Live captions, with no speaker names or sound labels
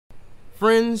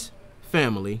Friends,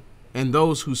 family, and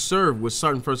those who served with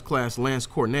Sergeant First Class Lance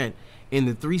Cornett in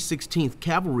the 316th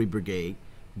Cavalry Brigade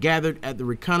gathered at the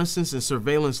Reconnaissance and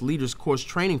Surveillance Leaders Course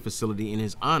training facility in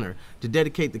his honor to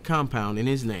dedicate the compound in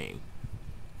his name.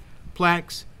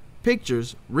 Plaques,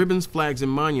 pictures, ribbons, flags,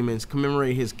 and monuments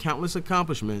commemorate his countless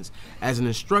accomplishments as an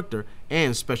instructor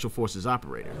and Special Forces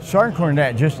operator. Sergeant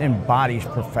Cornett just embodies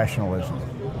professionalism.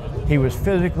 He was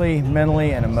physically,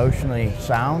 mentally, and emotionally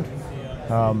sound.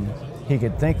 He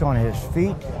could think on his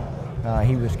feet.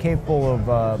 He was capable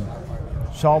of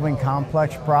solving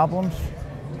complex problems.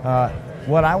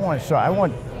 I want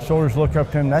soldiers to look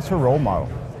up to him. That's a role model.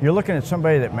 You're looking at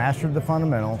somebody that mastered the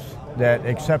fundamentals, that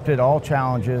accepted all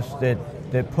challenges,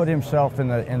 that put himself in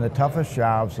the toughest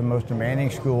jobs, the most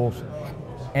demanding schools,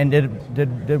 and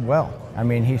did well. I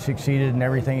mean, he succeeded in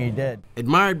everything he did.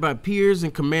 Admired by peers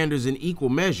and commanders in equal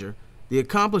measure, the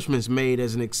accomplishments made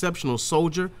as an exceptional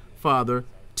soldier, father,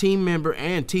 team member,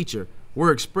 and teacher were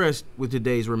expressed with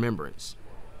today's remembrance.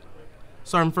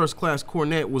 Sergeant First Class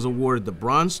Cornett was awarded the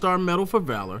Bronze Star Medal for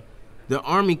Valor, the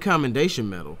Army Commendation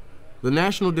Medal, the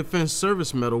National Defense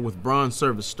Service Medal with Bronze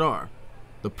Service Star,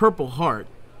 the Purple Heart,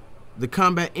 the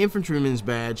Combat Infantryman's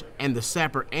Badge, and the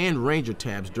Sapper and Ranger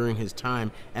tabs during his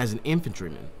time as an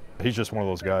infantryman. He's just one of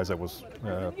those guys that was,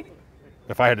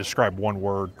 if I had to describe one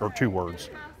word or two words,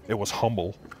 it was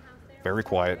humble, very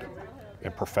quiet,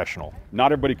 and professional.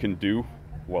 Not everybody can do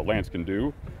what Lance can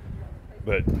do,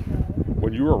 but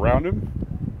when you were around him,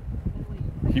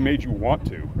 he made you want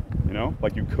to, you know,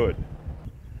 like you could.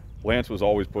 Lance was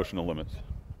always pushing the limits,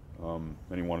 and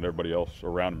he wanted everybody else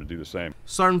around him to do the same.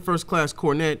 Sergeant First Class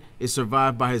Cornett is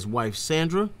survived by his wife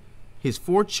Sandra, his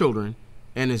 4 children,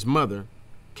 and his mother,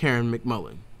 Karen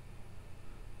McMullen.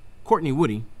 Courtney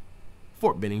Woody,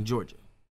 Fort Benning, Georgia.